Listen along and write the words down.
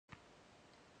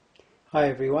Hi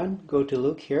everyone,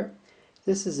 GoToLuke here.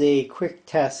 This is a quick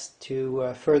test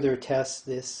to further test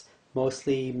this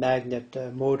mostly magnet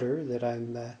motor that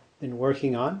I've been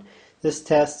working on. This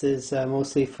test is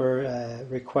mostly for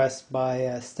request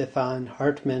by Stefan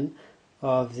Hartmann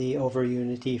of the Over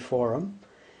Unity forum.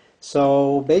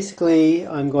 So basically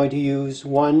I'm going to use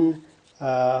one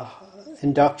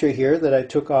inductor here that I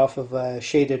took off of a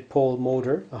shaded pole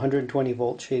motor, 120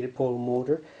 volt shaded pole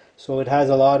motor. So it has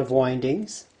a lot of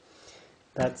windings.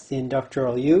 That's the inductor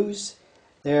I'll use.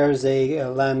 There's a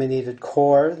laminated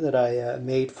core that I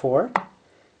made for it.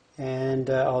 And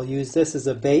I'll use this as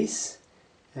a base.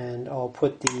 And I'll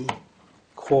put the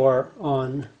core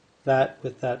on that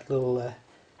with that little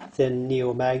thin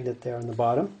neomagnet there on the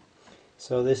bottom.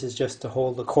 So this is just to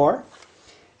hold the core.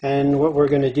 And what we're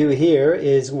going to do here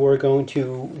is we're going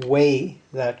to weigh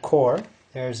that core.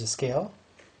 There's a scale.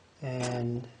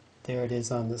 And there it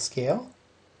is on the scale.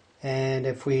 And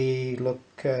if we look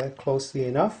closely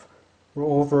enough, we're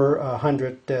over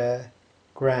 100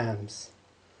 grams.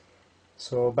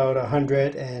 So about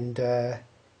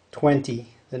 120.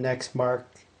 The next mark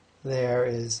there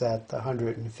is at the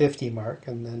 150 mark,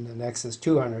 and then the next is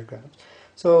 200 grams.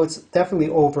 So it's definitely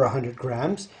over 100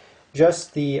 grams,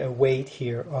 just the weight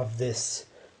here of this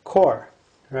core,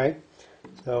 right?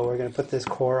 So we're going to put this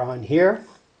core on here.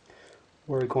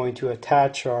 We're going to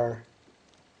attach our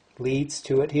leads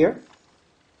to it here.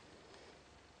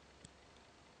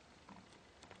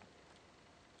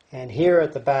 And here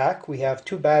at the back we have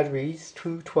two batteries,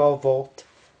 two 12 volt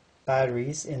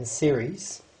batteries in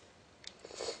series.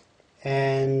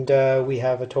 And we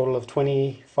have a total of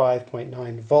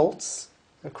 25.9 volts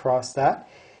across that.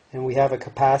 And we have a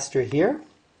capacitor here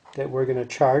that we're going to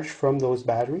charge from those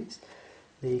batteries.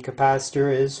 The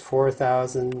capacitor is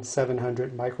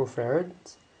 4,700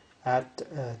 microfarads at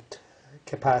a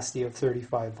capacity of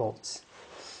 35 volts.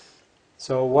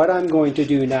 So what I'm going to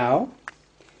do now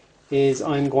is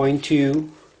I'm going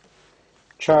to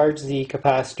charge the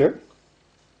capacitor.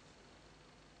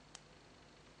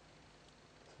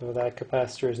 So that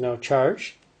capacitor is now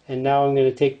charged. And now I'm going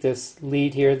to take this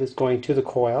lead here that's going to the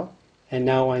coil, and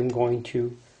now I'm going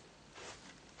to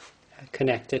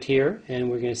connect it here, and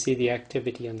we're going to see the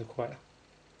activity on the coil.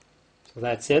 So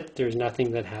that's it. There's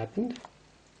nothing that happened.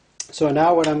 So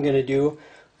now what I'm going to do,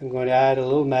 I'm going to add a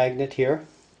little magnet here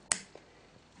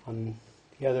on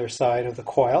the other side of the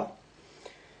coil.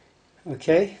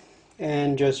 Okay,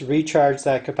 and just recharge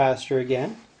that capacitor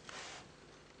again.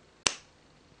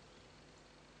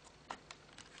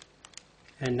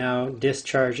 And now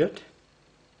discharge it.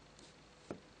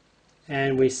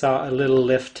 And we saw a little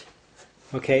lift,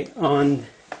 okay, on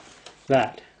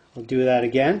that. I'll do that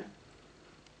again.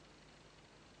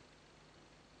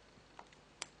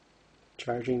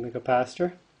 Charging the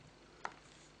capacitor.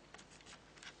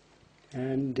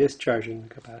 And discharging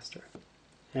the capacitor.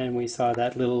 And we saw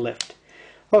that little lift.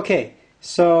 Okay,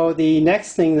 so the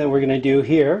next thing that we're going to do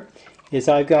here is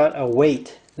I've got a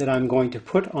weight that I'm going to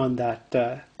put on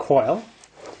that coil.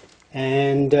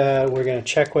 And we're going to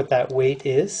check what that weight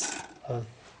is of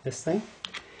this thing.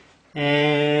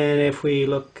 And if we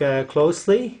look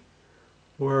closely,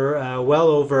 we're well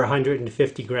over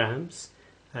 150 grams,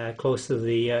 close to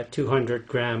the 200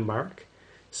 gram mark.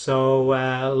 So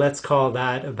let's call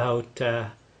that about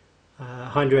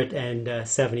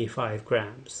 175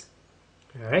 grams.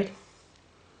 All right.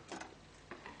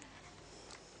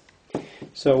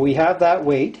 So we have that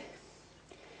weight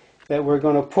that we're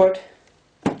going to put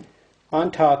on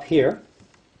top here.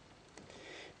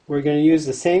 We're going to use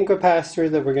the same capacitor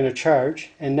that we're going to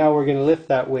charge, and now we're going to lift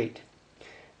that weight.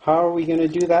 How are we going to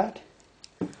do that?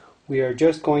 We are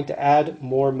just going to add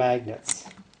more magnets.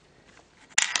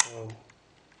 So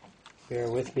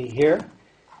bear with me here.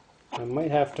 I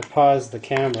might have to pause the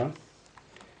camera.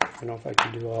 I don't know if I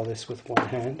can do all this with one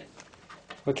hand.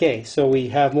 Okay, so we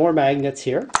have more magnets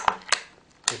here,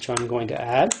 which I'm going to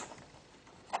add.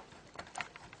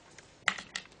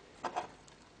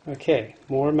 Okay,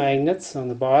 more magnets on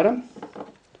the bottom.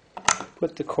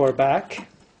 Put the core back.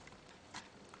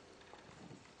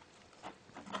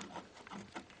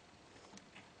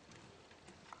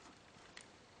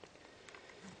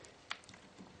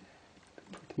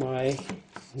 Put my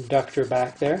inductor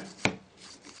back there.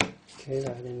 Okay,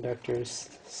 that inductor is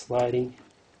sliding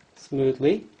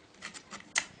smoothly.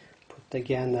 Put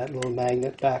again that little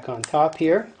magnet back on top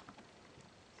here.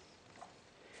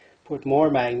 Put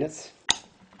more magnets.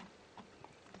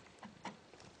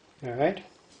 Alright.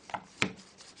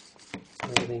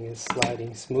 Everything is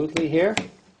sliding smoothly here.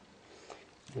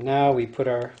 And now we put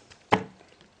our, make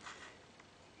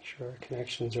sure our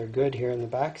connections are good here in the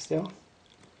back still.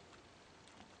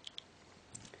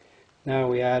 Now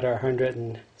we add our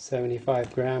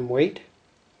 175 gram weight.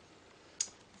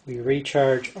 We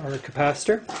recharge our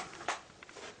capacitor.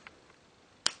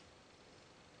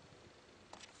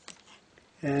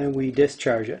 And we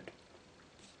discharge it.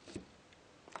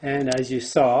 And as you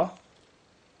saw,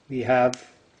 we are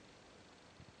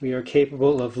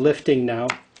capable of lifting now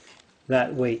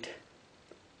that weight.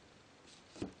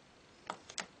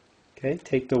 Okay,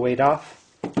 take the weight off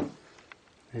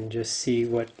and just see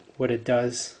what it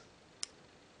does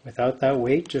without that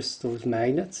weight, just those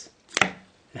magnets.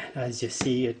 As you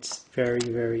see, it's very,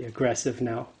 very aggressive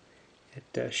now.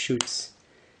 It shoots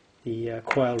the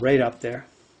coil right up there.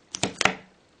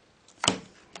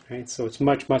 Right, so it's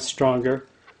much, much stronger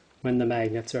when the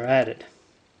magnets are added.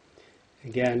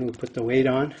 Again, we put the weight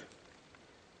on,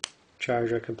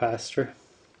 charge our capacitor,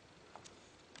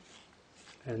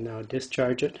 and now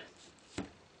discharge it.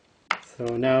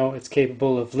 So now it's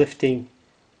capable of lifting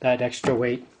that extra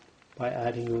weight by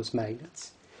adding those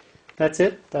magnets. That's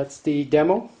it. That's the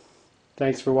demo.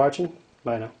 Thanks for watching.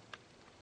 Bye now.